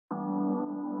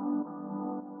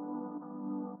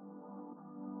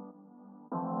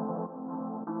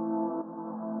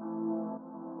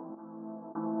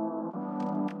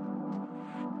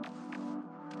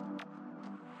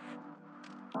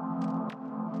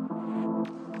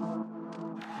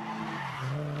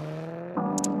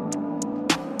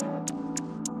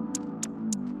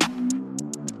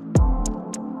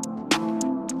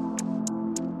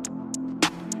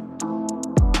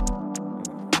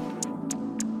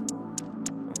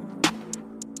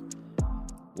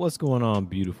What's going on,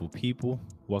 beautiful people?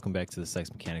 Welcome back to the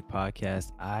Sex Mechanic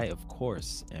Podcast. I, of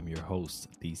course, am your host,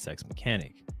 the Sex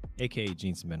Mechanic, aka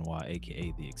Jeans Benoit,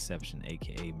 aka The Exception,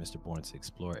 aka Mr. Born to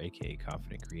Explore, aka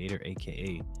Confident Creator,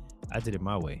 aka I Did It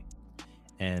My Way.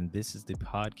 And this is the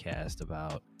podcast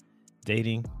about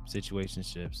dating,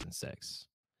 situationships, and sex,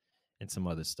 and some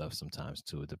other stuff sometimes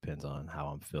too. It depends on how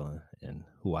I'm feeling and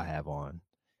who I have on.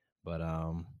 But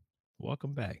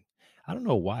welcome back. I don't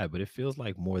know why, but it feels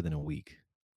like more than a week.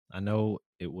 I know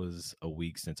it was a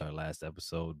week since our last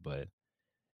episode, but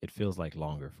it feels like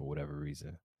longer for whatever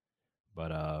reason.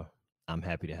 But I'm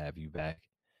happy to have you back.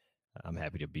 I'm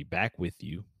happy to be back with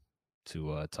you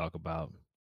to talk about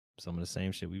some of the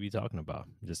same shit we be talking about,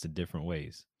 just in different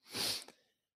ways.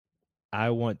 I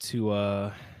want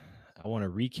to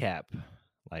recap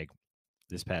like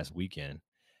this past weekend.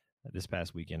 This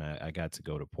past weekend, I got to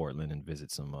go to Portland and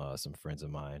visit some friends of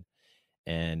mine,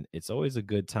 and it's always a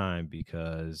good time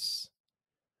because,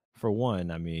 for one,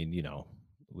 I mean,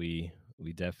 we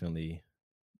definitely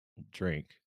drink,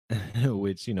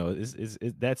 which is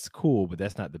that's cool, but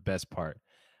that's not the best part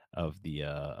of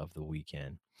the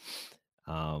weekend.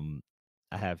 Um,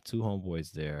 I have two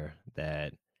homeboys there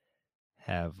that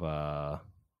have I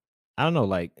don't know,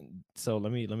 like, so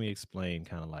let me explain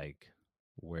kind of like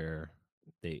where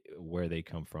they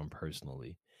come from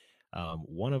personally.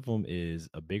 One of them is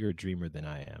a bigger dreamer than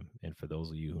I am, and for those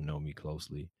of you who know me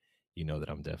closely, you know that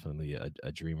I'm definitely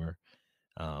a dreamer,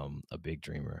 a big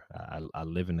dreamer. I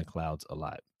live in the clouds a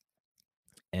lot,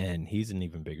 and he's an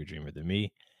even bigger dreamer than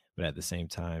me. But at the same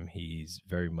time, he's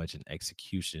very much an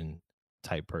execution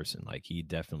type person. Like, he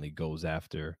definitely goes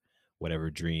after whatever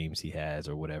dreams he has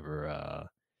or whatever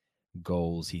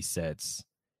goals he sets,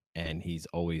 and he's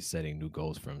always setting new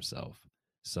goals for himself.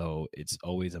 So it's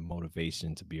always a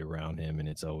motivation to be around him, and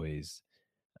it's always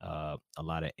a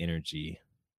lot of energy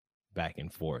back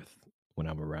and forth when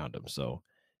I'm around him. So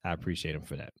I appreciate him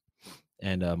for that.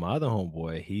 And my other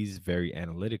homeboy, he's very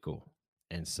analytical,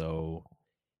 and so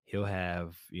he'll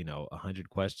have 100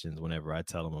 questions whenever I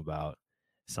tell him about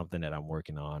something that I'm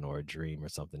working on or a dream or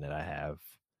something that I have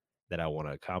that I want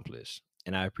to accomplish.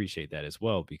 And I appreciate that as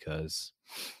well because,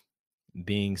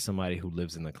 being somebody who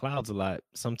lives in the clouds a lot,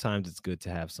 sometimes it's good to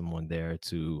have someone there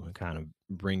to kind of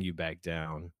bring you back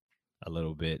down a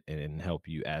little bit and help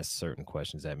you ask certain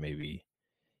questions that maybe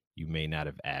you may not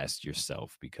have asked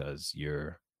yourself because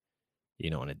you're,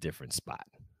 in a different spot.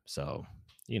 So,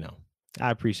 you know,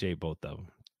 I appreciate both of them.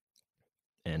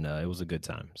 And it was a good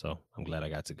time. So I'm glad I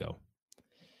got to go.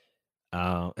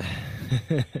 Uh,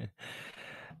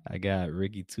 I got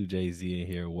Ricky 2JZ in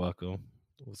here. Welcome.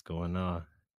 What's going on?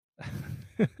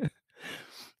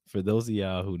 For those of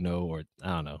y'all who know, or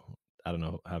I don't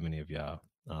know how many of y'all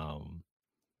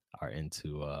are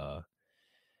into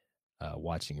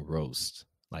watching roast,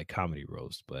 like comedy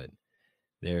roast, but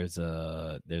there's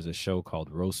a show called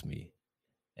Roast Me,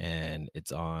 and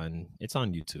it's on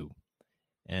YouTube,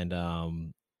 and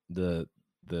the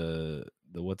the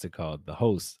what's it called? The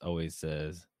host always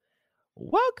says,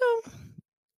 "Welcome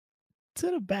to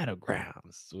the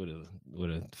battlegrounds," with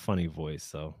a funny voice.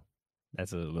 So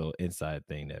that's a little inside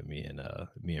thing that me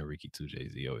and Ricky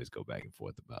 2JZ always go back and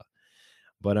forth about.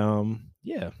 But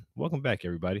yeah, welcome back,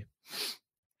 everybody.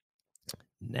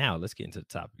 Now let's get into the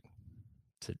topic.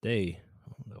 Today,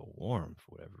 a little warm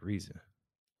for whatever reason.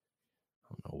 I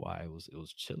don't know why. It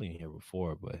was chilly in here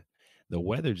before, but the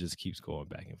weather just keeps going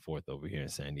back and forth over here in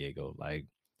San Diego. Like,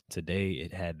 today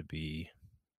it had to be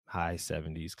high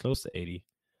 70s, close to 80.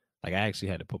 Like, I actually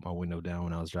had to put my window down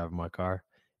when I was driving my car,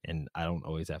 and I don't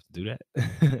always have to do that.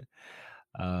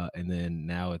 And then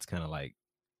now it's kind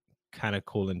of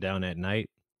cooling down at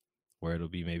night, where it'll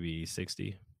be maybe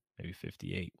 60, maybe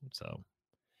 58. So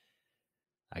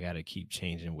I got to keep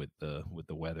changing with the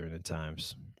weather and the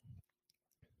times.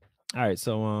 All right,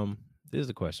 so this is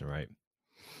the question, right?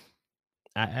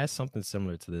 I asked something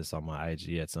similar to this on my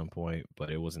IG at some point,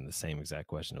 but it wasn't the same exact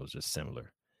question. It was just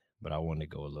similar. But I wanted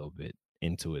to go a little bit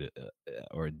into it,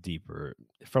 or deeper,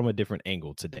 from a different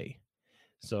angle today.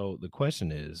 So the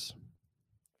question is,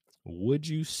 would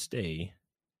you stay?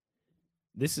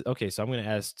 This is okay. So I'm going to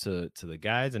ask to the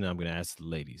guys, and then I'm going to ask the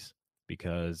ladies,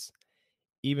 because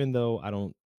even though I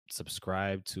don't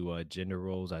subscribe to gender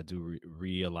roles, I do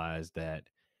realize that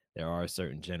there are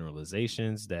certain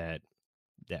generalizations that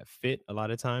fit a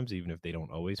lot of times, even if they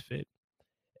don't always fit.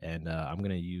 And I'm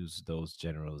going to use those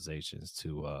generalizations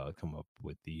to come up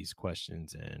with these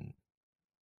questions, and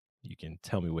you can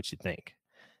tell me what you think.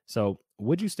 So,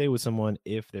 would you stay with someone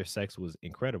if their sex was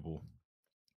incredible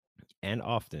and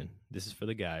often? This is for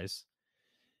the guys,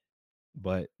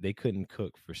 but they couldn't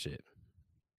cook for shit.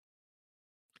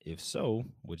 If so,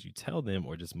 would you tell them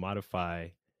or just modify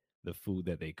the food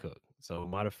that they cook? So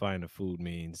modifying the food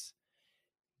means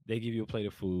they give you a plate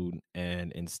of food,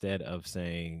 and instead of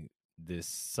saying this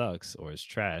sucks or it's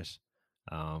trash,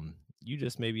 you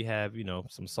just maybe have,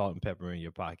 some salt and pepper in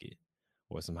your pocket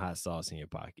or some hot sauce in your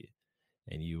pocket,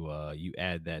 and you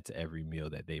add that to every meal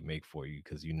that they make for you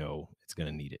because you know it's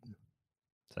gonna need it.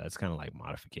 So that's kind of like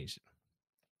modification.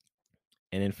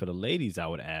 And then for the ladies, I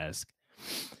would ask,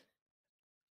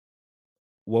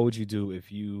 what would you do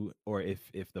if you or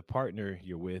if the partner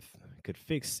you're with could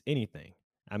fix anything?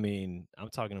 I mean, I'm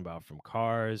talking about from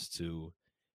cars to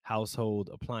household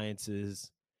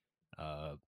appliances,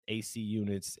 uh, AC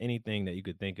units, anything that you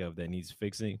could think of that needs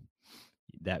fixing.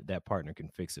 That partner can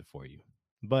fix it for you.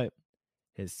 But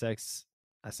his sex,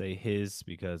 I say his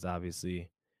because obviously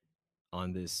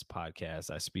on this podcast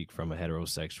I speak from a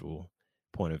heterosexual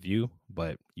point of view,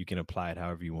 but you can apply it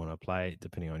however you want to apply it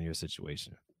depending on your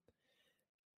situation.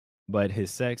 But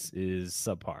his sex is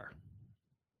subpar.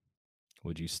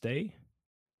 Would you stay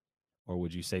or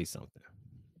would you say something?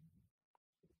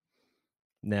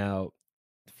 Now,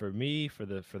 for me, for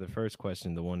the first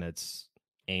question, the one that's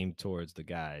aimed towards the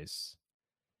guys,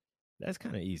 that's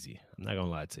kind of easy. I'm not gonna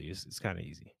lie to you, it's kind of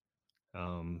easy.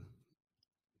 Um,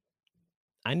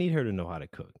 I need her to know how to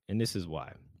cook, and this is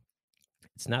why.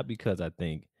 It's not because I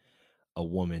think a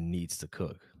woman needs to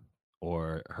cook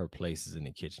or her place is in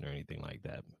the kitchen or anything like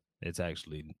that. It's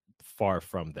actually far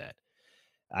from that.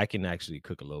 I can actually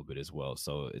cook a little bit as well,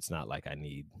 so it's not like I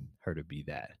need her to be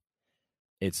that.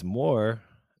 It's more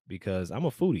because I'm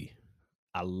a foodie.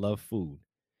 I love food.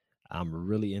 I'm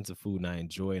really into food and I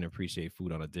enjoy and appreciate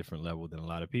food on a different level than a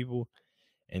lot of people.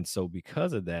 And so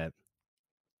because of that,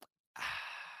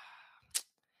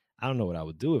 I don't know what I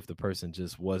would do if the person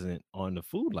just wasn't on the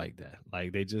food like that.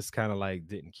 Like they just kind of like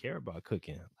didn't care about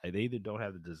cooking. Like they either don't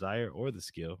have the desire or the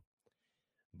skill.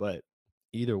 But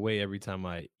either way, every time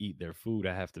I eat their food,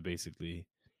 I have to basically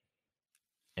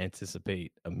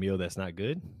anticipate a meal that's not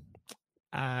good.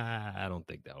 I don't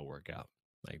think that'll work out.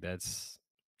 Like that's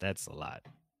a lot.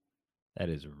 That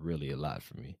is really a lot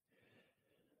for me.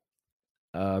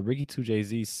 Ricky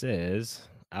 2JZ says,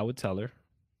 I would tell her,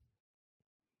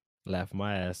 laugh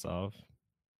my ass off,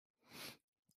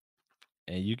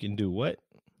 and you can do what?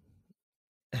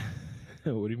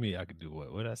 What do you mean I could do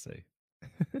what? What did I say?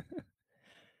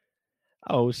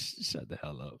 Oh, shut the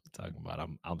hell up. Talking about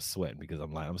I'm sweating because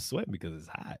I'm sweating because it's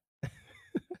hot.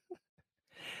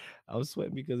 I'm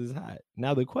sweating because it's hot.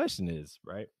 Now the question is,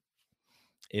 right?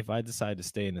 If I decide to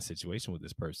stay in a situation with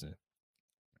this person,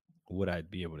 would I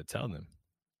be able to tell them?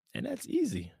 And that's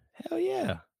easy. Hell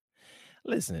yeah.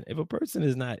 Listen, if a person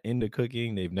is not into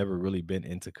cooking, they've never really been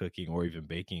into cooking or even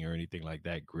baking or anything like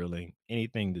that, grilling,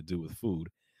 anything to do with food,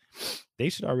 they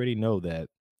should already know that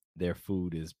their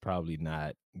food is probably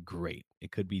not great.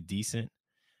 It could be decent,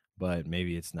 but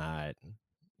maybe it's not,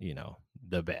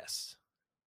 the best.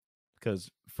 Because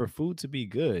for food to be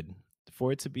good,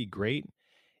 for it to be great,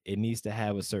 it needs to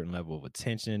have a certain level of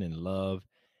attention and love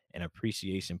and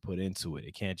appreciation put into it.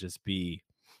 It can't just be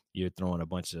you're throwing a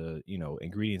bunch of,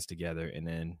 ingredients together and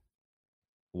then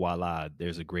voila,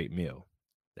 there's a great meal.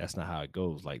 That's not how it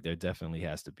goes. Like there definitely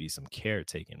has to be some care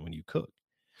taken when you cook.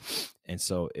 And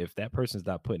so if that person's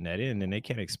not putting that in, then they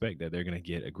can't expect that they're going to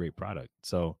get a great product.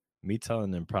 So me telling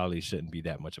them probably shouldn't be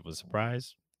that much of a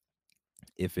surprise.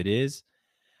 If it is,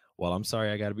 well, I'm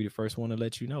sorry I got to be the first one to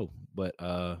let you know, but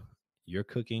your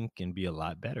cooking can be a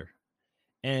lot better.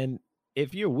 And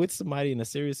if you're with somebody in a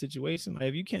serious situation, like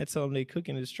if you can't tell them they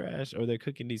cooking is trash or their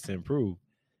cooking needs to improve,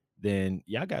 then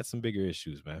y'all got some bigger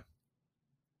issues, man.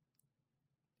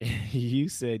 You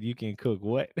said you can cook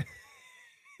what?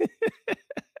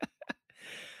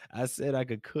 I said I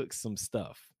could cook some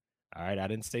stuff. All right. I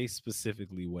didn't say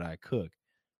specifically what I cook,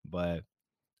 but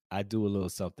I do a little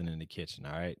something in the kitchen.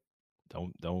 All right.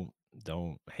 Don't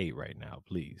hate right now,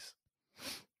 please.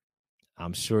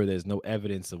 I'm sure there's no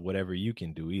evidence of whatever you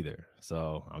can do either.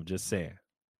 So I'm just saying.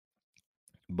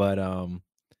 But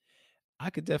I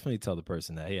could definitely tell the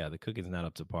person that yeah, the cooking's not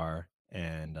up to par.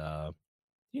 And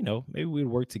maybe we'd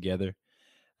work together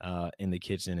in the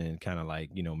kitchen and kind of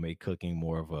like make cooking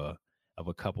more of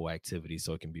a couple activity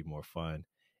so it can be more fun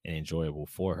and enjoyable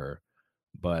for her.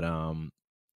 But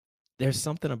there's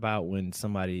something about when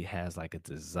somebody has like a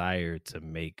desire to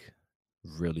make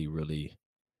really really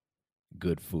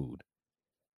good food,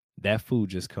 that food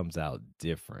just comes out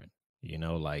different,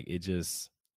 like it's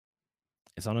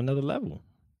on another level.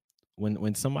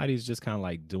 When somebody's just kind of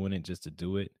like doing it just to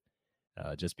do it,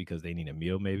 just because they need a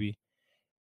meal maybe,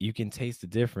 you can taste the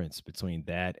difference between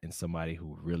that and somebody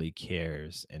who really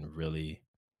cares and really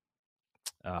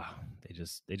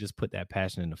They just put that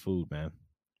passion in the food, man.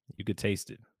 You could taste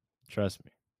it. Trust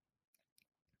me.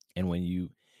 And when you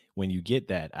get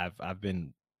that, I've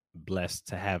been blessed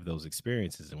to have those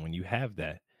experiences. And when you have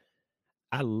that,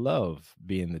 I love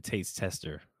being the taste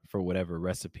tester for whatever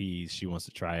recipes she wants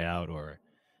to try out, or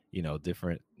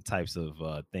different types of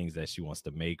things that she wants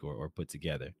to make or put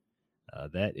together.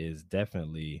 That is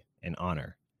definitely an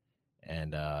honor,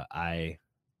 and I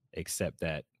accept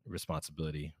that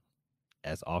responsibility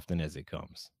as often as it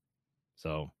comes.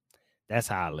 So that's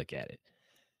how I look at it.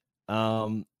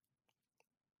 Um,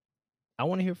 I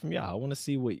want to hear from y'all. I want to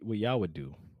see what y'all would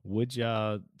do. Would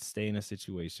y'all stay in a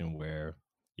situation where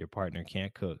your partner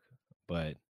can't cook,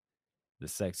 but the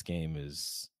sex game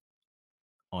is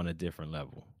on a different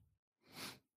level?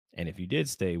 And if you did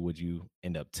stay, would you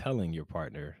end up telling your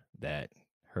partner that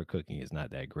her cooking is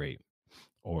not that great?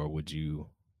 Or would you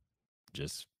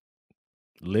just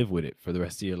live with it for the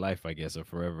rest of your life, I guess, or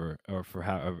forever, or for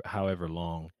however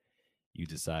long you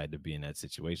decide to be in that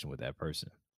situation with that person?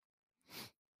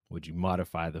 Would you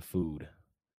modify the food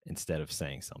instead of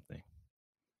saying something?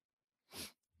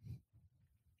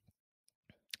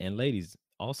 And ladies,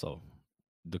 also,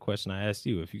 the question I asked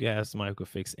you, if you could have somebody who could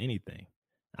fix anything,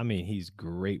 I mean, he's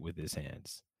great with his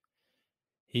hands.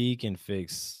 He can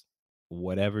fix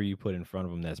whatever you put in front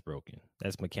of him that's broken.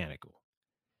 That's mechanical.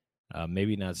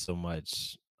 Maybe not so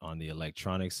much on the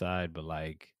electronic side, but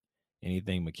like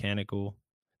anything mechanical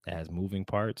that has moving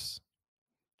parts,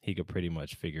 he could pretty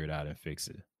much figure it out and fix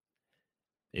it.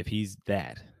 If he's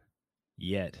that,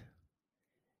 yet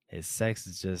his sex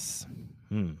is just,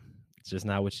 it's just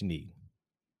not what you need.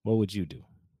 What would you do?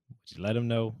 Would you let him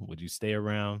know? Would you stay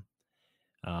around?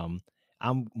 Um,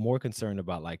 I'm more concerned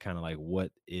about like kind of like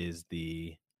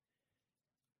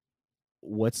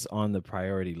what's on the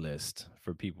priority list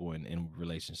for people in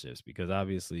relationships, because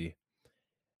obviously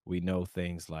we know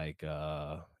things like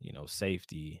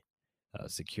safety,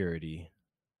 security,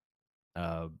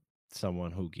 uh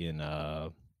someone who can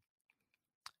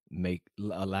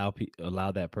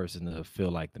allow that person to feel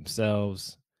like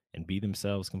themselves and be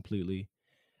themselves completely.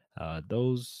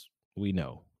 Those we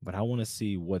know, but I want to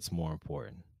see what's more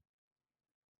important: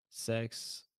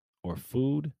 sex or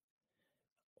food,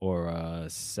 or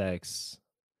sex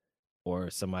or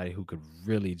somebody who could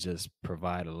really just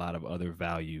provide a lot of other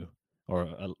value, or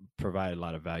provide a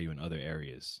lot of value in other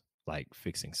areas like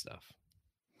fixing stuff.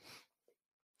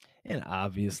 And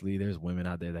obviously there's women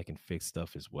out there that can fix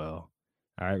stuff as well.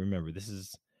 All right, remember, this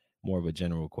is more of a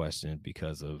general question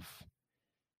because of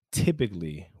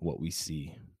typically what we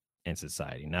see in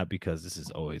society, not because this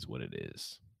is always what it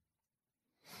is.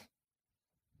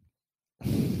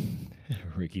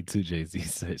 Ricky 2JZ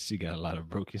said she got a lot of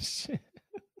broken shit.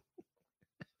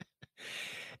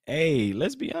 Hey,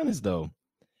 let's be honest though.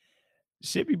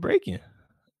 Shit be breaking.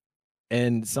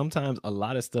 And sometimes a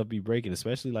lot of stuff be breaking,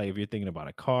 especially like if you're thinking about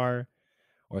a car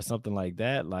or something like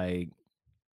that. Like,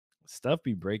 stuff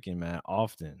be breaking, man,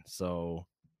 often. So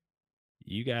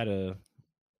you gotta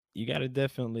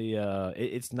definitely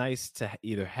it's nice to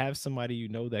either have somebody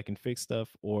that can fix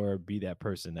stuff, or be that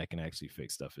person that can actually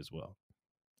fix stuff as well.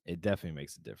 It definitely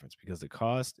makes a difference because the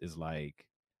cost is like,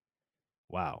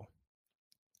 wow.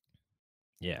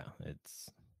 Yeah, it's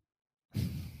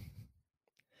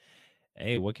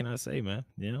hey, what can I say, man?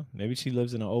 Maybe she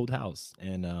lives in an old house,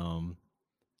 and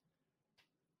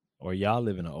or y'all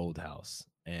live in an old house,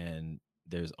 and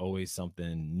there's always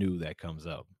something new that comes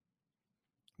up.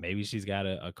 Maybe she's got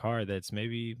a car that's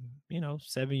maybe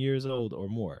 7 years old or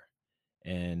more,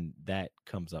 and that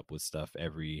comes up with stuff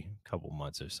every couple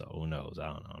months or so. Who knows? I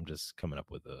don't know. I'm just coming up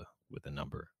with a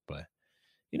number, but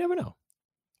you never know.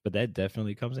 But that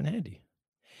definitely comes in handy.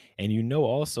 And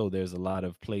also there's a lot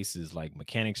of places like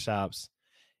mechanic shops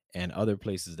and other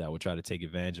places that will try to take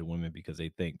advantage of women because they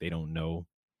think they don't know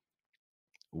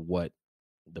what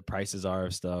the prices are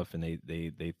of stuff, and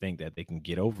they think that they can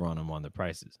get over on them on the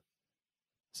prices.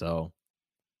 So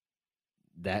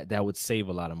that would save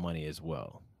a lot of money as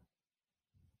well.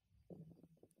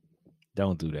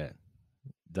 Don't do that.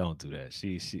 Don't do that.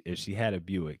 She if she had a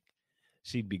Buick,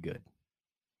 she'd be good.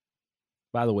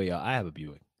 By the way, y'all, I have a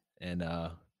Buick, and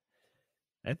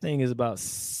that thing is about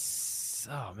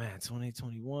oh man,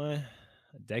 2021, a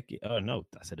decade. Oh no,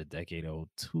 I said a decade old,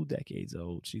 2 decades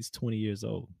old. She's 20 years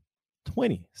old,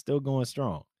 20, still going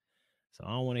strong. So I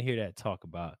don't want to hear that talk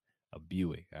about a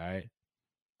Buick. All right,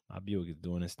 my Buick is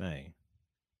doing its thing.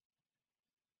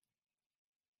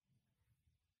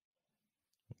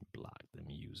 Block them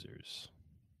users.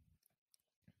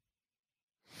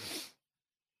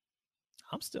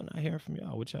 I'm still not hearing from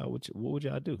y'all. What would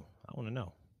y'all do? I want to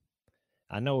know.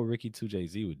 I know what Ricky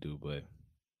 2JZ would do, but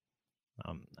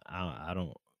I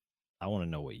don't. I want to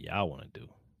know what y'all want to do.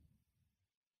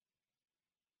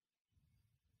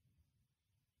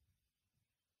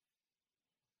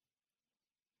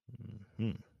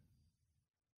 Hmm.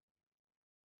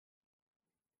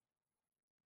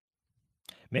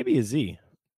 Maybe a Z.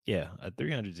 Yeah, a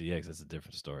 300 ZX. That's a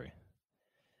different story.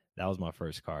 That was my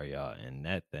first car, y'all, and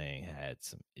that thing had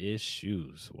some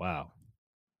issues. Wow,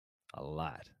 a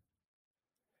lot.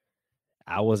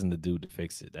 I wasn't the dude to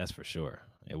fix it. That's for sure.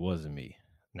 It wasn't me.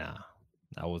 Nah,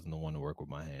 I wasn't the one to work with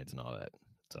my hands and all that.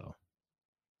 So,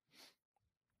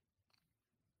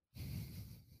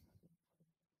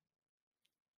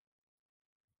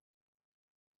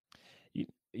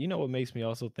 you know what makes me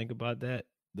also think about that,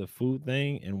 the food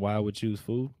thing and why I would choose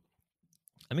food.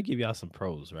 Let me give y'all some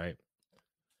pros, right?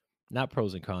 Not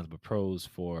pros and cons, but pros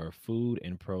for food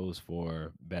and pros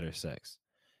for better sex.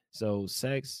 So,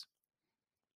 sex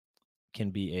can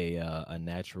be a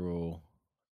natural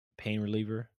pain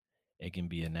reliever. It can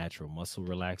be a natural muscle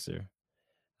relaxer.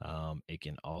 It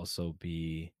can also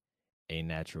be a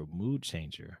natural mood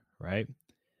changer, right?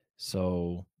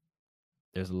 So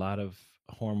there's a lot of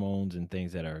hormones and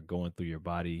things that are going through your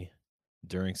body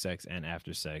during sex and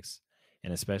after sex,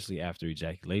 and especially after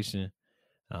ejaculation.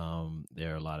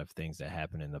 There are a lot of things that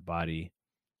happen in the body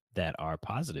that are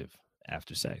positive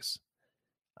after sex.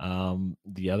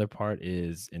 The other part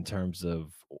is in terms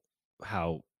of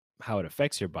how how it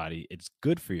affects your body. It's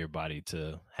good for your body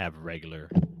to have regular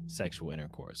sexual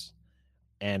intercourse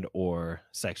and or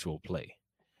sexual play.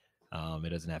 It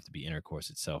doesn't have to be intercourse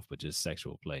itself, but just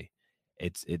sexual play.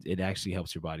 It actually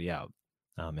helps your body out.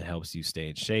 It helps you stay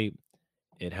in shape.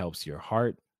 It helps your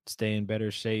heart stay in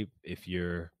better shape if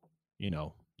you're, you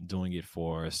know, doing it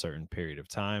for a certain period of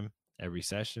time every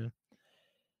session.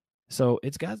 So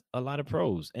it's got a lot of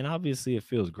pros, and obviously it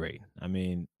feels great. I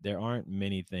mean, there aren't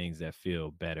many things that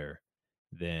feel better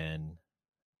than,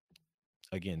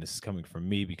 again, this is coming from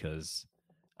me because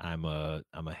I'm a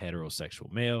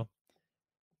heterosexual male,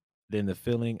 than the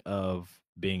feeling of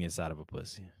being inside of a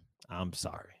pussy. I'm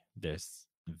sorry. There's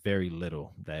very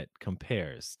little that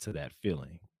compares to that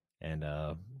feeling and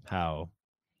how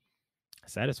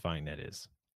satisfying that is.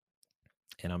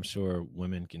 And I'm sure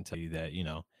women can tell you that,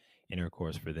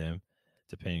 intercourse for them,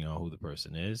 depending on who the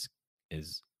person is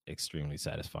extremely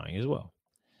satisfying as well.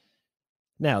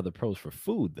 Now, the pros for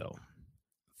food, though.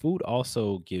 Food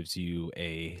also gives you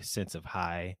a sense of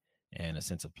high and a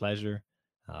sense of pleasure.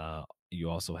 You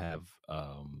also have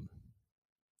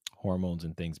hormones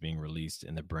and things being released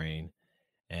in the brain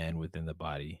and within the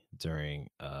body during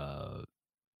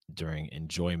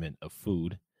enjoyment of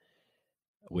food,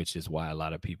 which is why a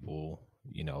lot of people,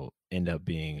 end up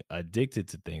being addicted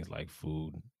to things like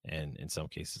food, and in some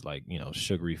cases like,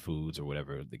 sugary foods or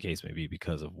whatever the case may be,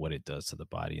 because of what it does to the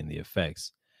body and the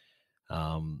effects.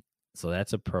 So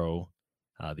that's a pro.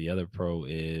 The other pro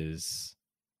is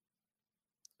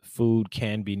food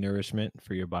can be nourishment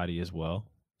for your body as well.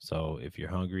 So if you're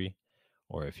hungry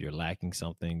or if you're lacking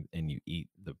something and you eat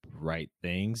the right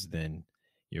things, then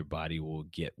your body will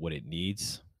get what it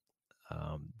needs.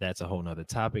 That's a whole nother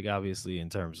topic, obviously, in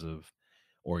terms of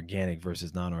organic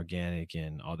versus non-organic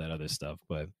and all that other stuff.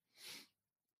 But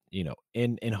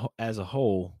as a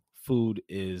whole, food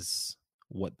is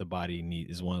what the body needs.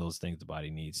 Is one of those things the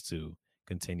body needs to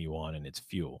continue on in its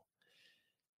fuel.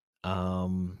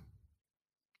 Um,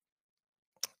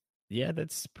 yeah,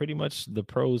 that's pretty much the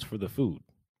pros for the food.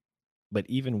 But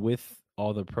even with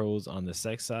all the pros on the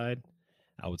sex side,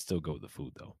 I would still go with the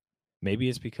food though. Maybe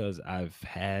it's because I've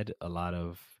had a lot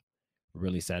of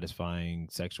really satisfying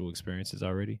sexual experiences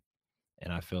already.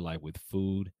 And I feel like with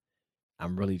food,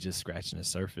 I'm really just scratching the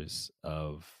surface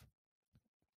of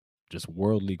just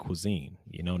worldly cuisine,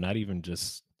 not even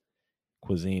just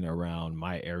cuisine around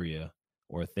my area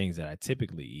or things that I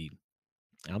typically eat.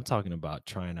 I'm talking about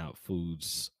trying out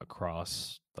foods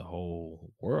across the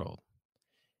whole world.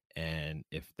 And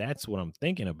if that's what I'm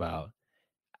thinking about,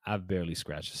 I've barely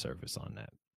scratched the surface on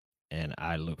that. And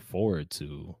I look forward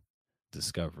to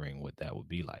discovering what that would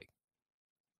be like.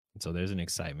 And so there's an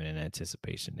excitement and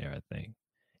anticipation there, I think.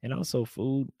 And also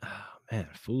food, man,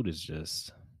 food is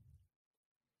just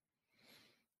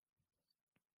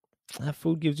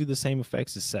food gives you the same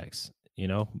effects as sex,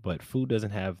 but food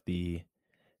doesn't have the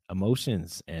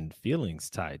emotions and feelings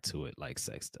tied to it like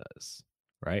sex does,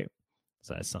 right?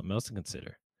 So that's something else to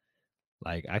consider.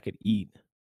 Like I could eat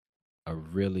a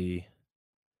really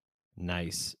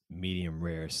nice medium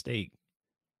rare steak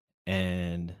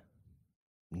and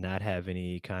not have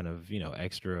any kind of,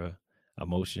 extra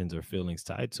emotions or feelings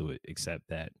tied to it, except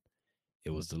that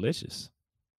it was delicious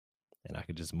and I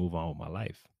could just move on with my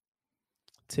life.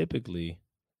 Typically,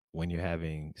 when you're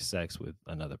having sex with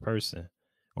another person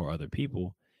or other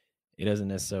people, it doesn't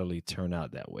necessarily turn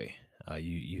out that way.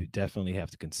 You definitely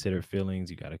have to consider feelings.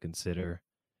 You got to consider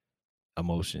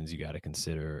emotions. You got to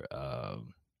consider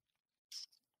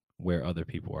where other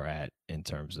people are at in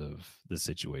terms of the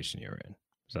situation you're in.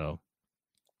 So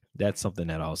that's something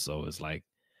that also is like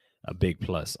a big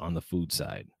plus on the food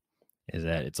side, is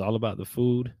that it's all about the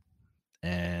food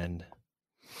and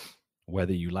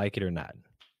whether you like it or not.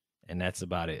 And that's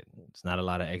about it. It's not a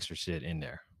lot of extra shit in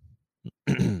there.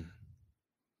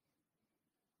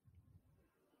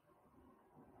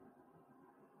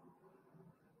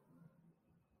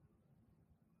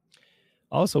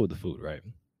 Also with the food, right?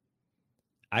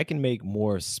 I can make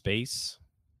more space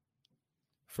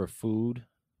for food.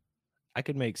 I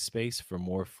could make space for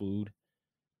more food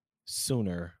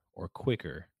sooner or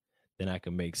quicker than I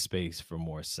can make space for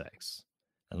more sex.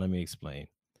 And let me explain.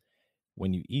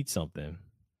 When you eat something,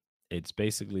 it's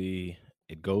basically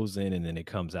it goes in and then it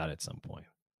comes out at some point.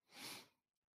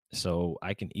 So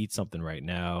I can eat something right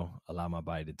now, allow my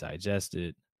body to digest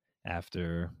it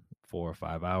after 4 or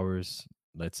 5 hours.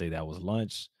 Let's say that was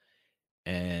lunch,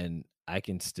 and I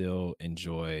can still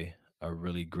enjoy a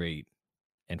really great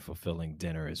and fulfilling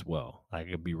dinner as well. I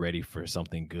could be ready for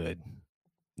something good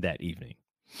that evening.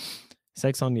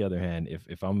 Sex, on the other hand,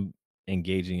 if I'm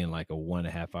engaging in like a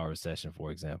 1.5 hour session,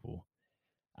 for example,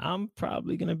 I'm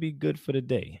probably gonna be good for the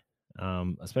day.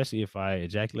 Especially if I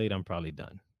ejaculate, I'm probably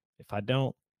done. If I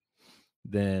don't,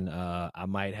 then I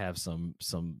might have some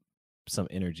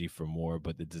energy for more,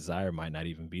 but the desire might not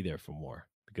even be there for more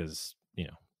because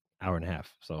hour and a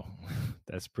half. So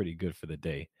that's pretty good for the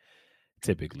day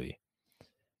typically.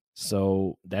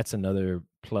 So that's another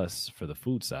plus for the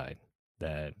food side,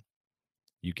 that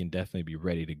you can definitely be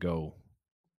ready to go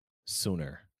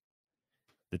sooner.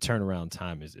 The turnaround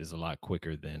time is a lot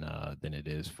quicker than it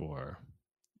is for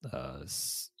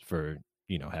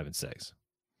having sex.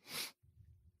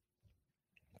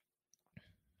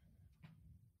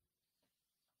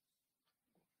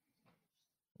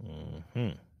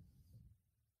 Hmm.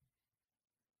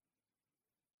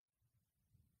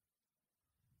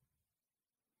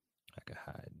 I could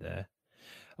hide that.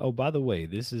 Oh, by the way,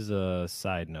 this is a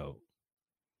side note.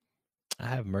 I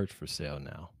have merch for sale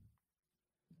now,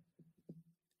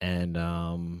 and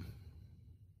I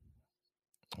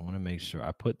want to make sure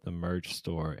I put the merch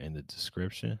store in the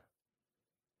description.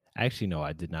 Actually, no,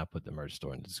 I did not put the merch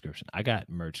store in the description. I got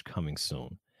merch coming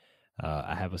soon.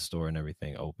 I have a store and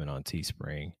everything open on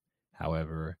Teespring.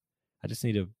 However, I just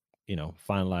need to,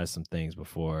 finalize some things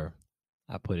before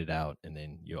I put it out, and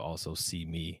then you'll also see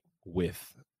me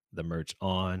with the merch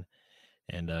on,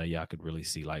 and y'all could really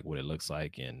see like what it looks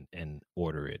like and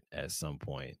order it at some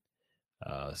point.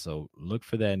 So look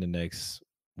for that in the next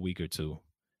week or two.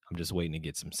 I'm just waiting to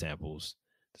get some samples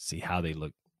to see how they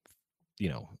look, you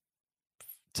know,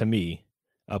 to me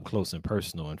up close and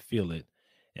personal and feel it,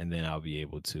 and then I'll be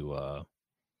able to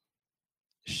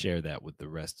share that with the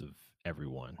rest of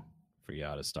everyone for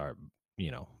y'all to start,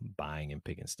 buying and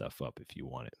picking stuff up if you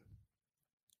want it.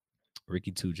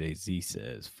 Ricky 2JZ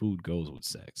says food goes with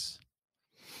sex.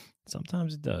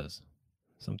 Sometimes it does.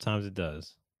 Sometimes it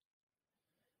does.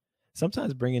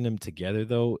 Sometimes bringing them together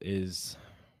though is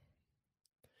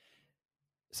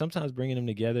sometimes bringing them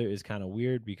together is kind of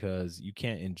weird because you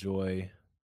can't enjoy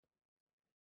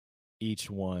each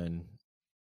one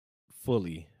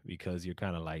fully because you're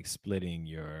kind of like splitting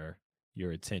your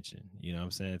attention. You know what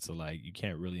I'm saying? So like you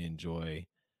can't really enjoy,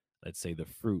 let's say, the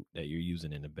fruit that you're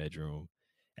using in the bedroom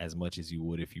as much as you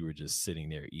would if you were just sitting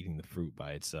there eating the fruit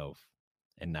by itself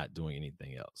and not doing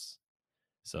anything else.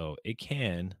 So it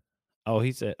can. Oh,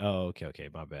 he said, oh, okay, okay,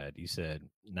 my bad. You said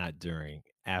not during,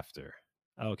 after.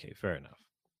 Okay, fair enough.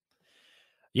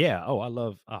 Yeah. Oh,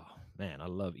 oh man, I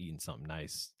love eating something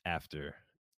nice after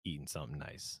eating something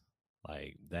nice.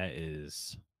 Like that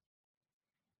is,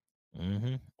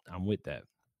 hmm I'm with that.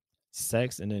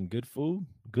 Sex and then good food,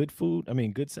 good food. I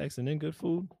mean, good sex and then good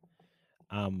food.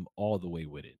 I'm all the way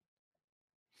with it.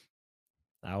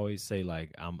 I always say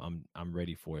like I'm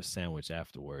ready for a sandwich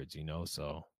afterwards,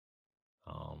 So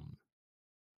um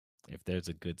if there's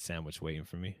a good sandwich waiting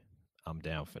for me, I'm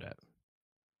down for that.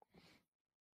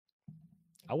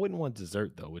 I wouldn't want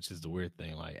dessert though, which is the weird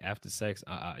thing. Like after sex,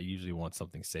 I usually want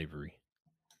something savory.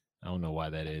 I don't know why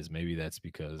that is. Maybe that's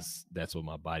because that's what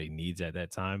my body needs at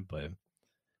that time, but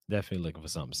definitely looking for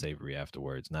something savory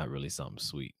afterwards, not really something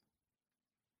sweet.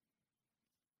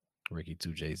 Ricky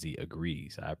 2JZ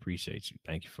agrees. I appreciate you.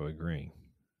 Thank you for agreeing.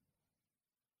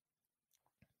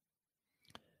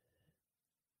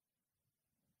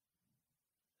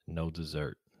 No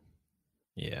dessert.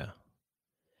 Yeah.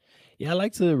 Yeah, I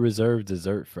like to reserve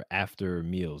dessert for after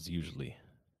meals usually.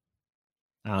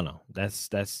 I don't know.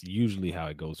 That's usually how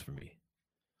it goes for me.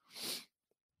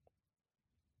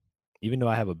 Even though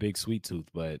I have a big sweet tooth,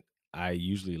 but I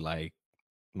usually like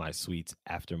my sweets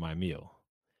after my meal,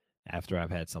 after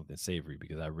I've had something savory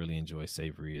because I really enjoy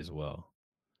savory as well.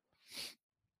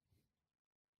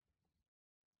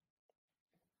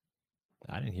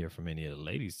 I didn't hear from any of the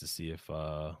ladies to see if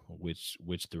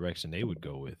which direction they would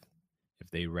go with. If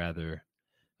they rather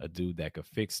a dude that could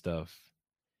fix stuff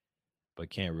but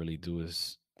can't really do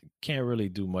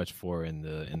much for in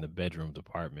the bedroom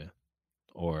department,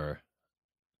 or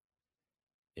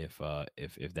if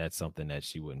that's something that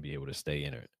she wouldn't be able to stay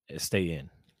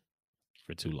in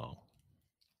for too long.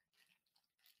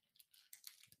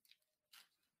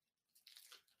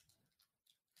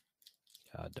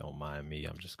 Don't mind me.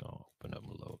 I'm just gonna open up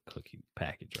a little cookie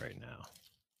package right now.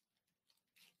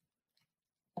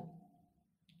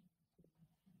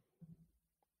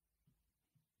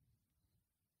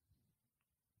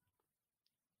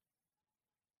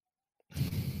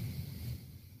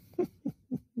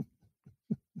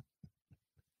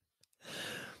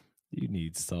 You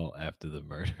need salt after the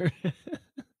murder.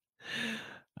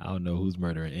 I don't know who's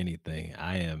murdering anything.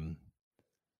 I am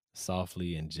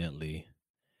softly and gently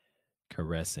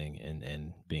caressing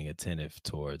and being attentive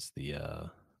towards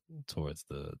the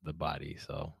body.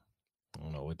 So I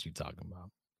don't know what you talking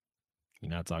about. You're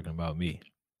not talking about me.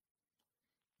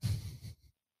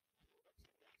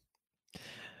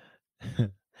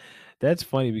 That's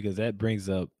funny because that brings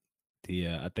up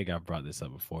I think I've brought this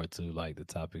up before too, like the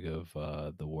topic of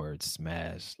the word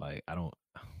smash. Like I don't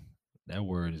that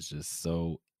word is just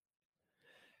so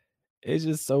it's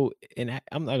just so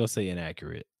I'm not gonna say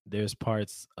inaccurate. There's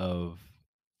parts of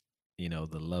the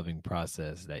loving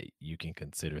process that you can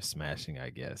consider smashing, I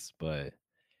guess. But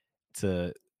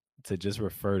to to just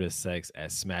refer to sex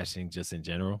as smashing just in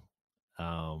general,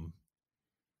 um,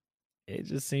 it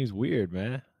just seems weird,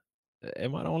 man.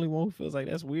 Am I the only one who feels like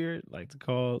that's weird? Like to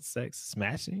call sex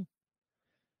smashing?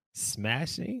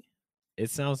 Smashing?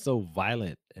 It sounds so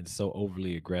violent and so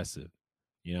overly aggressive.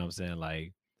 You know what I'm saying?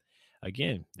 Like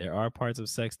again, there are parts of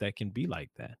sex that can be like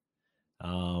that.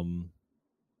 Um,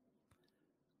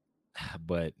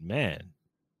 but man,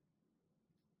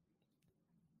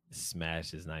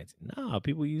 smash is nice. No,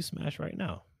 people use smash right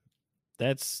now.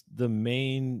 That's the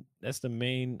main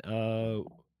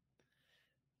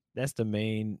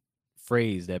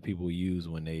phrase that people use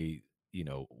when you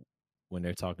know, when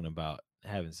they're talking about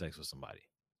having sex with somebody.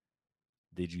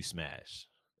 Did you smash?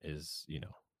 Is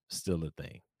still a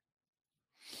thing.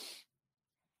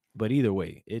 But either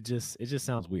way, it just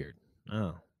sounds weird.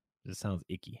 Oh, it just sounds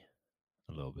icky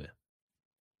a little bit.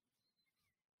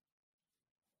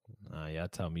 Y'all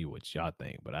tell me what y'all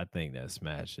think, but I think that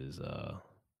Smash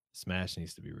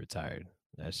needs to be retired.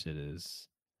 That shit is,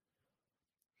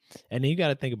 and then you got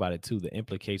to think about it too, the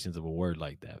implications of a word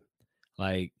like that.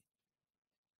 Like,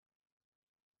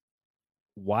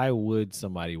 why would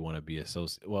somebody want to be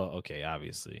associated? Well, okay,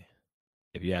 obviously,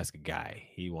 if you ask a guy,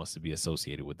 he wants to be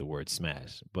associated with the word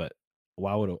smash. But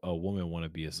why would a woman want to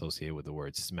be associated with the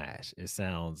word smash? It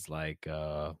sounds like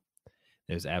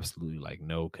there's absolutely like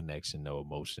no connection, no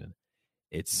emotion.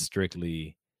 It's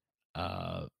strictly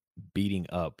uh beating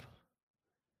up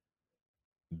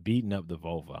beating up the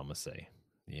vulva, I'm gonna say,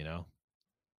 you know.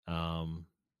 Um,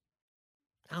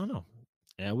 I don't know.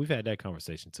 And we've had that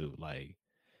conversation too. Like,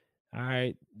 all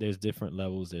right, there's different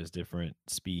levels, there's different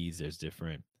speeds,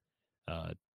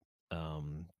 uh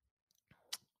um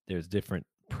there's different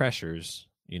pressures,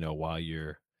 while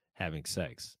you're having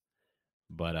sex.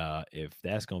 But if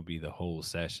that's gonna be the whole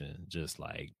session, just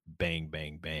like bang,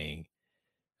 bang, bang,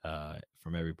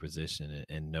 from every position,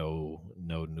 and no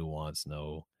nuance,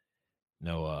 no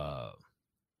no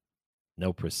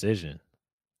precision.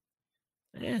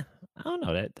 Yeah, I don't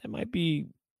know. That might be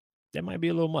a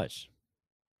little much.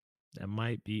 That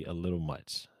might be a little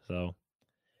much. So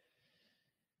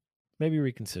maybe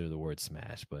reconsider the word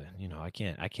smash. But I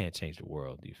can't change the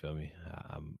world. Do you feel me?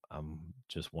 I'm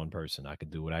just one person. I can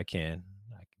do what I can.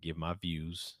 I can give my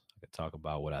views. I can talk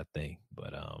about what I think.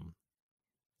 But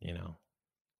you know,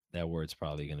 that word's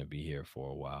probably gonna be here for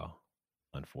a while,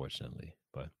 unfortunately.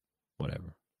 But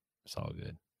whatever. It's all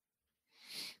good.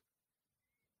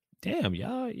 Damn,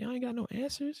 y'all ain't got no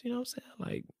answers. You know what I'm saying?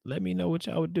 Like, let me know what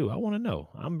y'all would do. I want to know.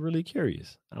 I'm really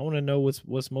curious. I want to know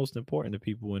what's most important to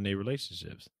people in their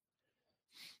relationships.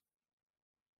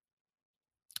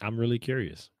 I'm really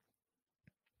curious.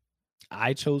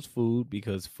 I chose food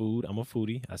because food. I'm a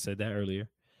foodie. I said that earlier.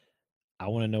 I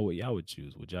want to know what y'all would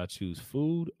choose. Would y'all choose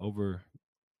food over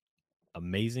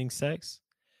amazing sex,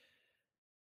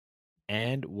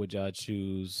 And would y'all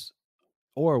choose,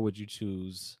 or would you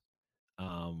choose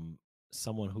um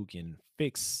someone who can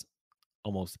fix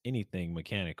almost anything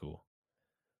mechanical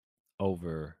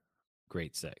over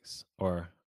great sex, or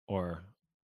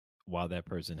while that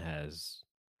person has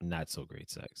not so great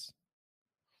sex?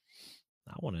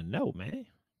 I want to know, man.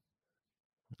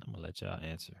 I'm gonna let y'all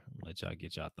answer. I'm gonna let y'all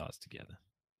get y'all thoughts together.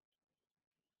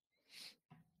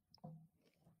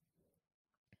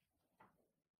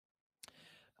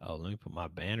 Oh, let me put my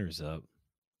banners up.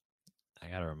 I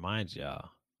gotta remind y'all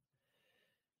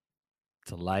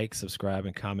to like, subscribe,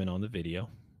 and comment on the video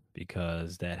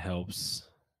because that helps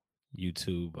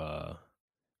YouTube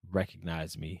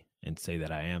recognize me and say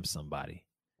that I am somebody.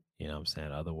 You know what I'm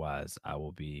saying? Otherwise, I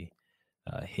will be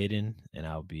hidden and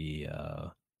I'll be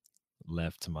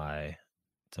left to my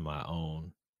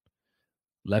own,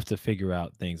 left to figure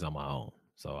out things on my own.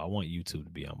 So I want YouTube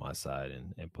to be on my side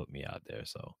and put me out there.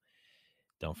 So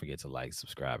don't forget to like,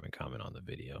 subscribe, and comment on the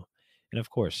video. And of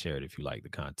course, share it if you like the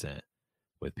content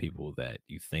with people that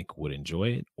you think would enjoy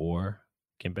it or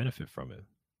can benefit from it.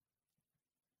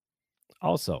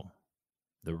 Also,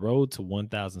 the road to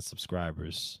 1,000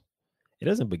 subscribers, it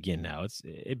doesn't begin now.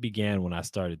 It began when I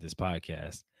started this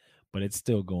podcast, but it's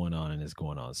still going on and it's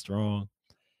going on strong.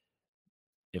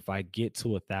 If I get to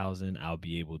 1,000, I'll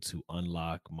be able to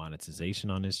unlock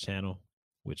monetization on this channel,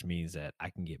 which means that I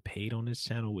can get paid on this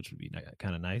channel, which would be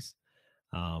kind of nice.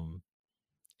 Um,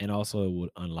 and also it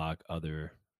would unlock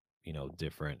other,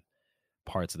 different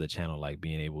parts of the channel, like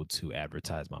being able to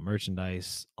advertise my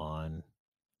merchandise on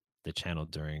the channel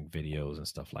during videos and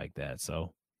stuff like that.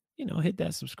 So, hit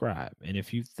that subscribe. And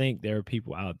if you think there are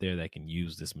people out there that can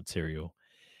use this material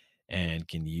and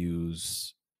can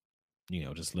use,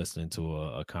 just listening to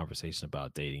a conversation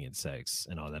about dating and sex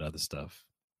and all that other stuff,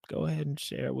 go ahead and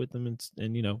share it with them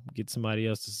and get somebody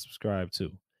else to subscribe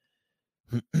too.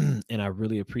 And I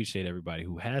really appreciate everybody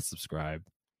who has subscribed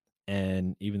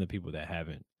and even the people that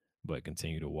haven't, but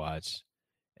continue to watch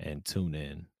and tune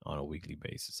in on a weekly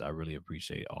basis. I really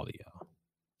appreciate all of y'all,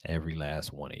 every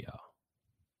last one of y'all.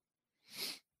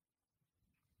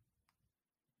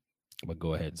 But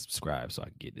go ahead and subscribe so I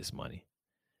can get this money.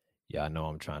 Yeah, I know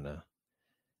I'm trying to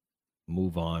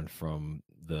move on from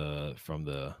the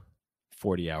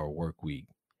 40-hour work week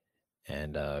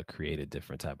and create a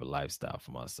different type of lifestyle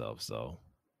for myself. So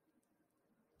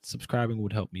subscribing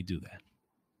would help me do that.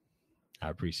 I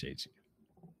appreciate you.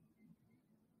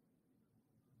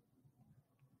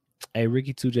 Hey,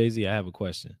 Ricky 2JZ, I have a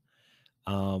question.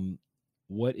 Um,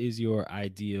 what is your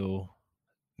ideal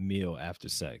meal after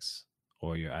sex,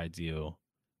 or your ideal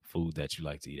food that you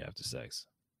like to eat after sex?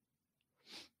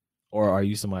 Or are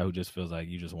you somebody who just feels like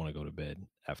you just want to go to bed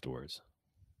afterwards?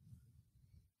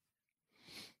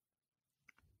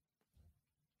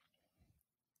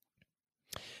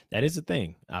 That is a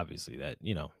thing, obviously, that,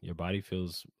 your body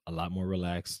feels a lot more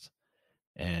relaxed.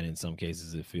 And in some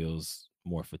cases, it feels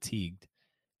more fatigued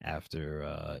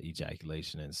after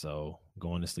ejaculation. And so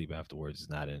going to sleep afterwards is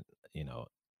not you know,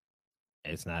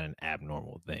 it's not an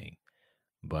abnormal thing.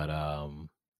 But,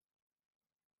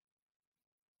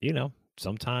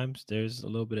 sometimes there's a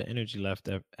little bit of energy left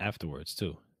afterwards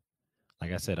too.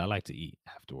 Like I said, I like to eat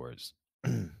afterwards.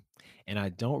 And I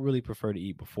don't really prefer to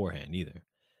eat beforehand either,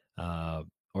 uh,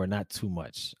 or not too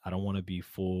much. I don't want to be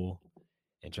full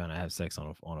and trying to have sex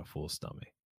on a full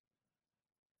stomach.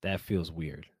 That feels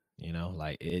weird,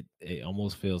 like it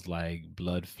almost feels like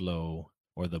blood flow,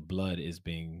 or the blood is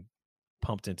being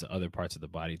pumped into other parts of the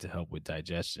body to help with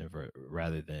digestion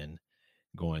rather than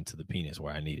going to the penis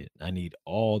where I need it. I need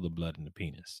all the blood in the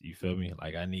penis. You feel me?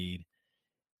 Like I need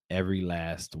every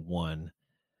last one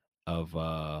of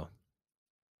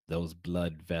those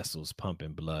blood vessels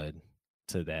pumping blood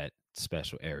to that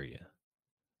special area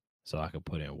so I can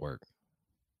put in work.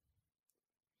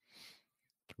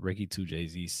 Ricky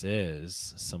 2JZ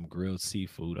says some grilled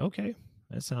seafood. Okay,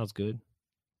 that sounds good.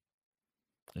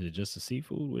 Is it just the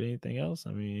seafood with anything else?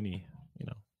 I mean, any,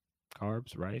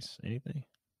 carbs, rice, anything?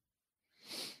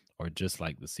 Or just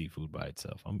like the seafood by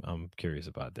itself? I'm curious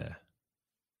about that.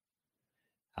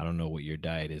 I don't know what your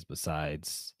diet is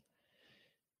besides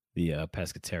the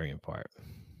pescatarian part.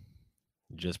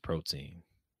 Just protein.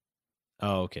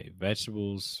 Oh, okay.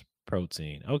 Vegetables,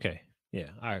 protein. Okay. Yeah.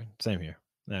 All right. Same here.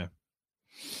 Yeah.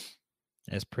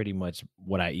 That's pretty much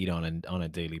what I eat on a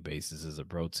daily basis is a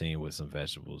protein with some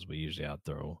vegetables, but usually I'll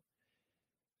throw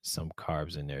some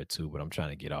carbs in there too. But I'm trying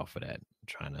to get off of that. I'm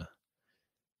trying to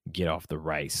get off the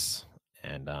rice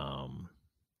and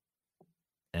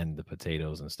the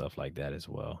potatoes and stuff like that as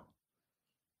well.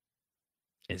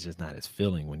 It's just not as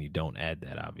filling when you don't add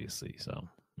that, obviously. So,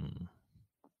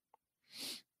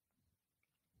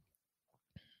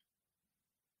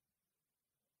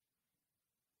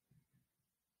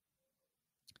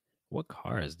 What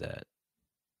car is that?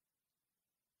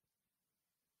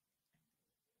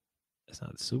 It's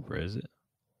not the Supra, is it?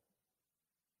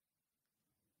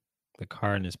 The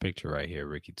car in this picture right here,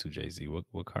 Ricky 2JZ.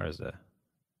 What car is that?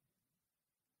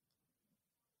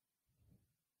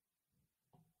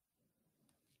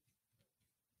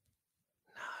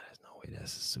 Nah, there's no way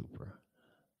that's a Supra.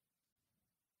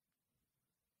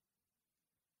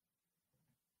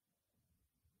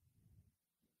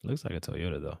 Looks like a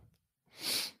Toyota though.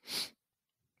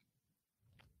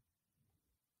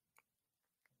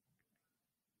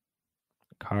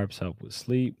 Carbs help with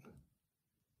sleep.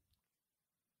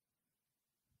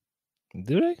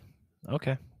 Do they?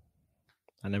 Okay.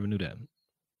 I never knew that.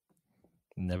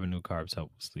 Never knew carbs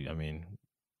help with sleep. I mean,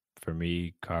 for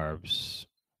me, carbs,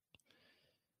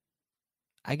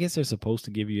 I guess they're supposed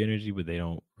to give you energy, but they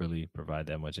don't really provide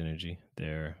that much energy.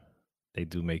 They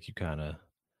do make you kind of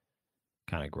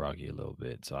groggy a little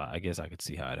bit. So I guess I could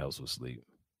see how it helps with sleep.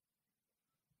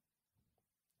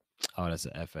 Oh, that's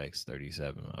an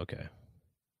FX37. Okay.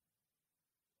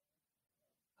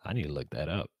 I need to look that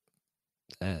up.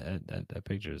 That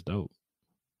picture is dope.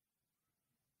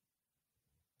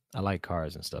 I like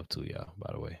cars and stuff too, y'all,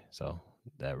 by the way. So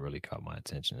that really caught my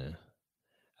attention and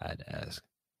I had to ask.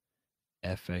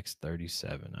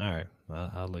 FX37. All right.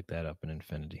 I'll look that up in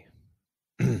Infinity.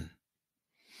 I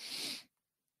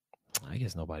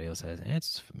guess nobody else has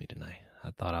answers for me tonight. I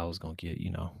thought I was going to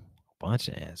get, a bunch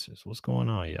of answers. What's going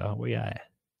on, y'all? Where y'all at?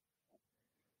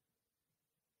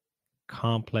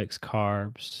 Complex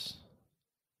carbs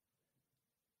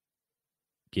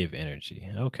give energy.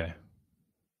 Okay.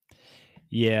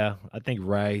 Yeah, I think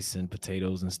rice and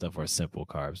potatoes and stuff are simple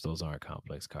carbs. Those aren't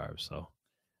complex carbs. So,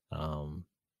 um,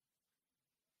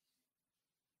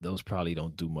 those probably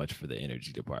don't do much for the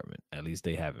energy department. At least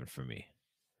they haven't for me.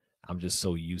 I'm just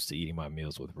so used to eating my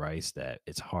meals with rice that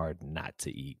it's hard not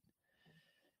to eat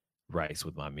rice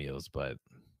with my meals. But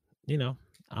you know,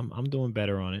 I'm doing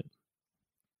better on it.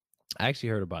 I actually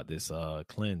heard about this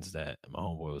cleanse that my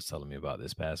homeboy was telling me about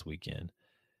this past weekend.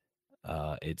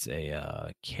 It's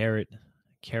a carrot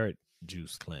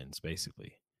juice cleanse,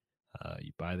 basically.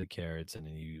 You buy the carrots and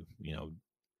then you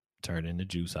turn it into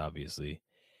juice, obviously,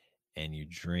 and you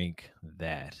drink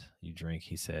that. You drink,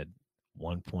 he said,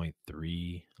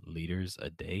 1.3 liters a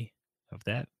day of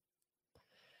that.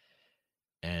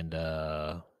 And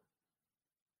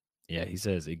yeah, he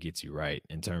says it gets you right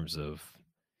in terms of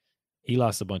he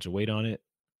lost a bunch of weight on it,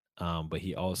 but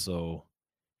he also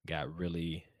got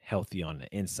really healthy on the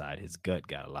inside. His gut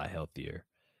got a lot healthier.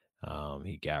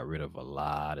 He got rid of a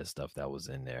lot of stuff that was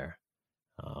in there.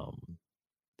 Um,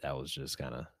 that was just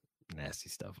kind of nasty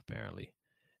stuff, apparently.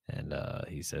 And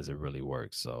he says it really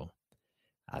works. So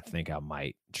I think I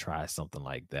might try something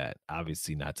like that.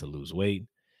 Obviously, not to lose weight,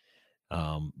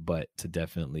 but to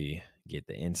definitely get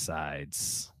the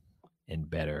insides in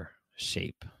better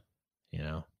shape, you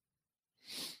know?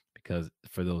 Because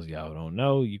for those of y'all who don't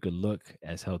know, you could look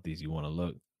as healthy as you want to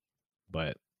look,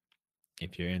 but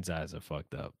if your insides are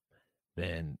fucked up,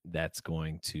 then that's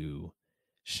going to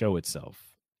show itself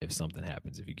if something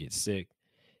happens. If you get sick,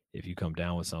 if you come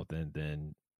down with something,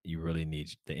 then you really need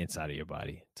the inside of your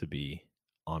body to be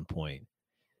on point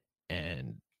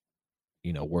and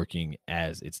working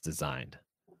as it's designed,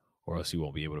 or else you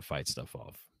won't be able to fight stuff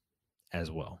off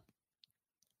as well.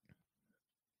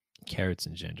 Carrots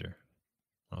and ginger.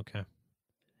 Okay.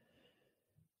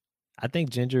 I think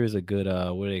ginger is a good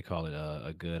what do they call it?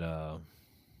 A good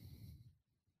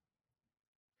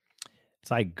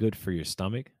it's like good for your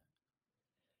stomach.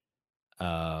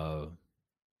 Uh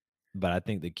but I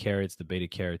think the carrots, the beta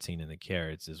carotene in the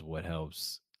carrots is what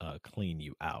helps clean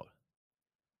you out.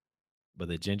 But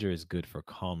the ginger is good for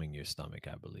calming your stomach,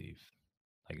 I believe.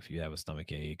 Like if you have a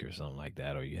stomach ache or something like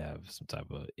that, or you have some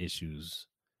type of issues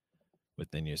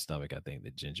within your stomach, I think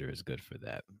the ginger is good for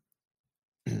that.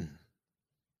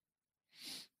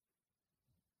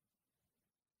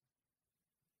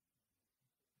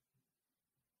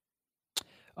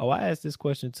 Oh, I asked this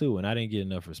question too, and I didn't get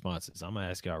enough responses. I'm gonna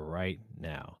ask y'all right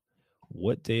now.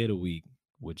 What day of the week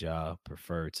would y'all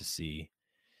prefer to see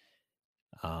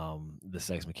the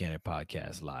Sex Mechanic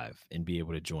podcast live and be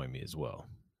able to join me as well?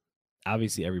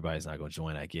 Obviously, everybody's not gonna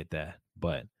join. I get that,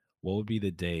 but what would be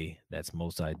the day that's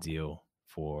most ideal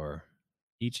for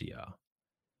each of y'all?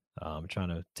 I'm trying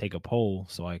to take a poll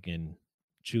so I can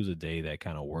choose a day that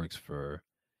kind of works for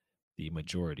the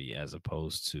majority as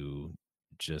opposed to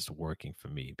just working for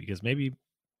me because maybe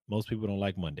most people don't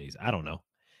like Mondays. I don't know,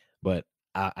 but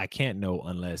I can't know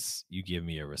unless you give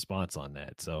me a response on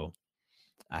that. So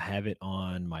I have it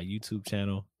on my YouTube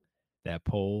channel. That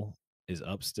poll is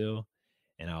up still.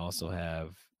 And I also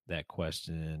have that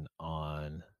question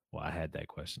on, well, I had that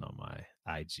question on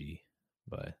my IG,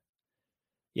 but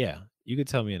yeah, you could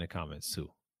tell me in the comments too.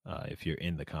 If you're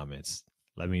in the comments,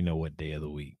 let me know what day of the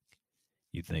week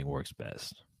you think works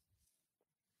best.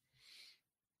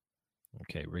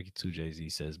 Okay, Ricky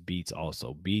 2JZ says beats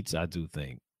also. Beats, I do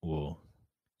think will,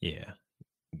 yeah,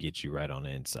 get you right on the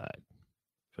inside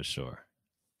for sure.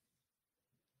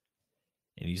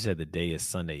 And you said the day is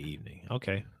Sunday evening.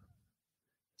 Okay.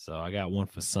 So I got one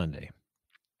for Sunday.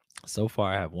 So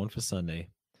far, I have one for Sunday.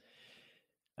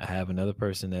 I have another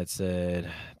person that said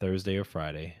Thursday or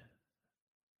Friday.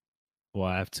 Well,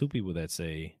 I have two people that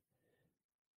say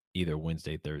either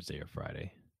Wednesday, Thursday, or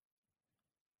Friday.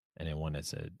 And then one that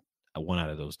said, one out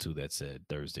of those two that said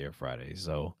Thursday or Friday.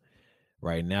 So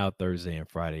right now, Thursday and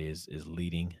Friday is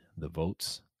leading the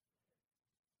votes.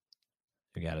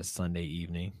 We got a Sunday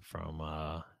evening from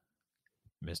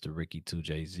Mr. Ricky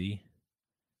 2JZ.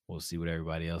 We'll see what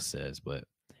everybody else says. But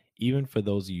even for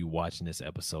those of you watching this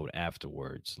episode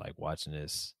afterwards, like watching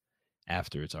this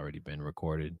after it's already been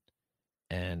recorded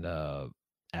and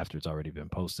after it's already been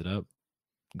posted up,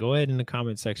 go ahead in the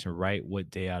comment section, write what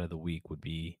day out of the week would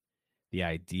be the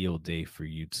ideal day for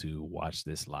you to watch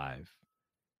this live,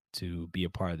 to be a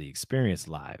part of the experience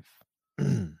live.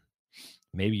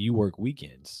 Maybe you work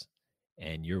weekends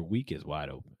and your week is wide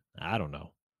open. I don't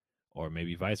know. Or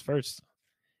maybe vice versa.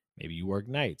 Maybe you work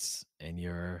nights and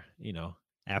your,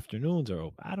 afternoons are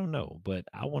open. I don't know, but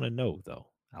I want to know though.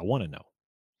 I want to know.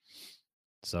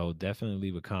 So definitely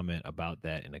leave a comment about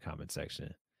that in the comment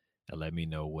section and let me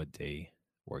know what day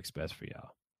works best for y'all.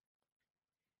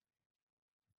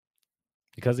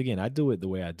 Because again, I do it the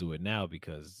way I do it now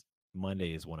because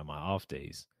Monday is one of my off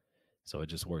days. So it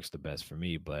just works the best for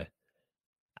me. But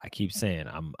I keep saying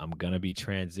I'm gonna be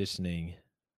transitioning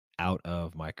out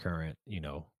of my current,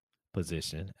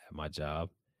 position at my job.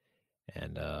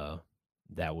 And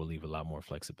that will leave a lot more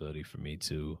flexibility for me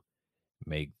to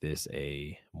make this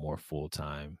a more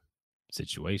full-time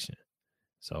situation.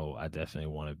 So I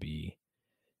definitely want to be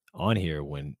on here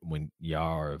when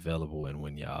y'all are available and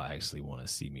when y'all actually want to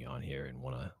see me on here and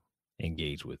want to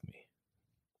engage with me.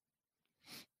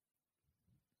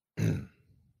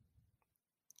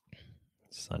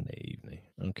 Sunday evening.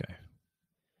 Okay.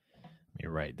 Let me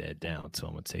write that down so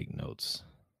I'm gonna take notes.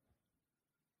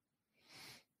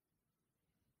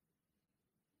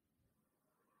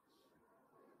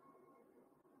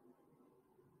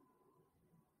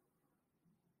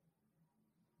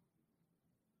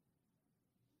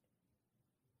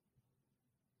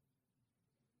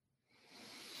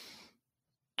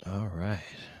 All right.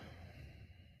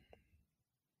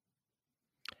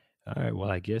 All right.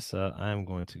 Well, I guess I'm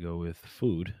going to go with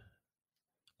food.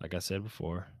 Like I said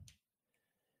before,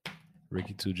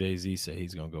 Ricky 2JZ said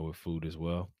he's gonna go with food as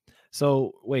well.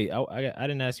 So wait, I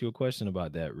didn't ask you a question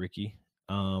about that, Ricky.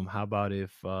 How about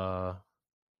if so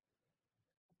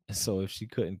if she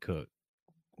couldn't cook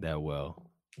that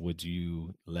well, would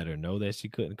you let her know that she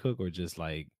couldn't cook or just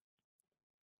like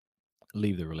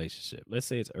leave the relationship? Let's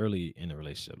say it's early in the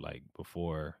relationship, like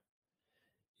before,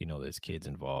 there's kids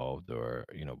involved or,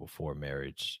 before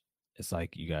marriage. It's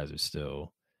like you guys are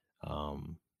still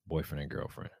boyfriend and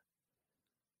girlfriend.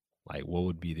 Like what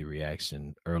would be the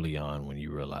reaction early on when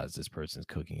you realize this person's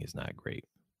cooking is not great?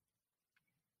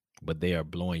 But they are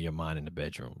blowing your mind in the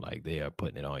bedroom, like they are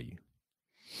putting it on you.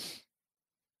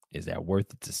 Is that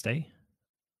worth it to stay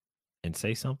and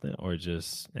say something or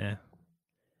just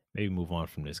maybe move on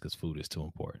from this because food is too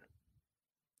important?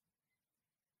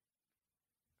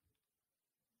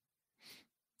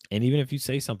 And even if you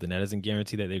say something, that doesn't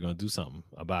guarantee that they're going to do something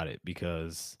about it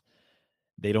because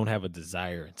they don't have a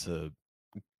desire to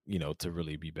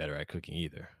really be better at cooking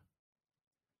either.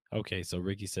 Okay, so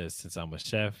Ricky says, since I'm a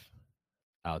chef,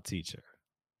 I'll teach her.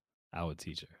 I would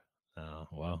teach her.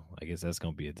 Well, I guess that's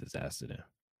going to be a disaster then.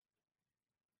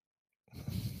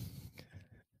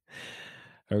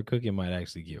 Her cooking might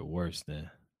actually get worse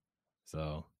then.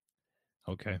 So,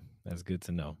 okay, that's good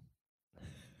to know.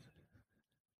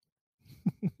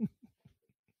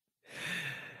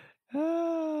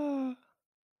 Ah,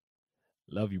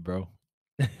 love you, bro.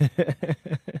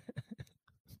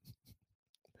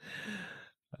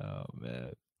 Oh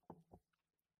man.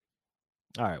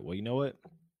 All right. Well, you know what?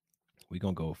 We're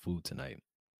gonna go with food tonight.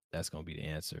 That's gonna be the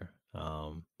answer.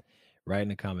 Write in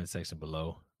the comment section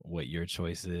below what your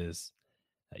choice is.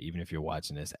 Even if you're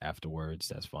watching this afterwards,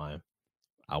 that's fine.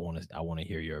 I want to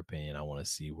hear your opinion. I want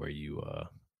to see where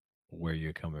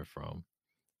you're coming from.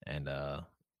 And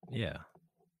yeah,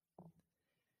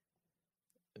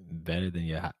 better than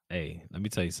your hey, let me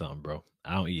tell you something, bro.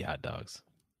 I don't eat hot dogs.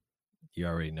 You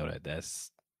already know that.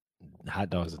 That's hot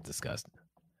dogs are disgusting.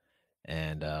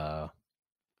 And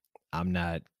I'm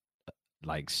not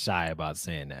like shy about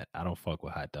saying that. I don't fuck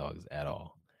with hot dogs at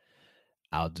all.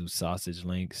 I'll do sausage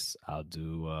links. I'll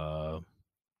do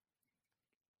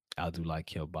like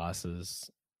kielbasas,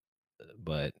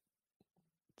 but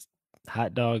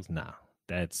hot dogs, nah.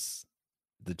 That's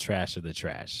the trash of the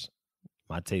trash.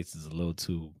 My taste is a little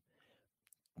too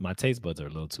my taste buds are a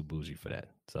little too bougie for that.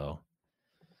 So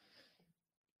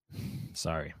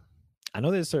sorry. I know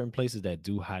there's certain places that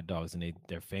do hot dogs and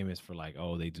they're famous for like,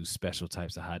 oh, they do special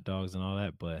types of hot dogs and all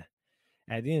that, but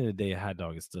at the end of the day, a hot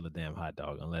dog is still a damn hot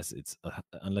dog unless it's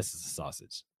a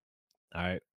sausage. All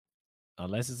right.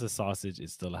 Unless it's a sausage,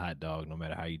 it's still a hot dog, no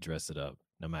matter how you dress it up,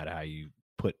 no matter how you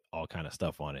put all kind of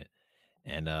stuff on it.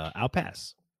 And I'll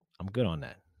pass. I'm good on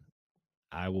that.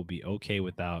 I will be okay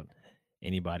without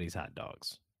anybody's hot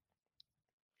dogs.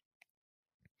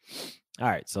 All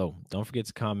right. So don't forget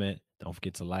to comment. Don't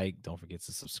forget to like. Don't forget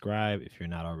to subscribe if you're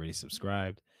not already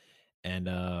subscribed. And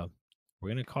we're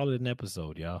gonna call it an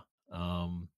episode, y'all.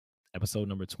 Episode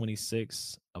number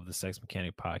 26 of the Sex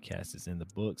Mechanic podcast is in the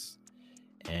books.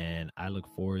 And I look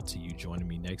forward to you joining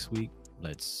me next week.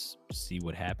 Let's see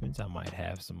what happens. I might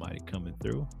have somebody coming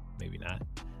through, maybe not.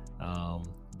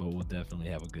 But we'll definitely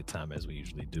have a good time as we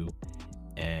usually do.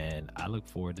 And I look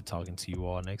forward to talking to you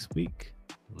all next week.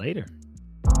 Later.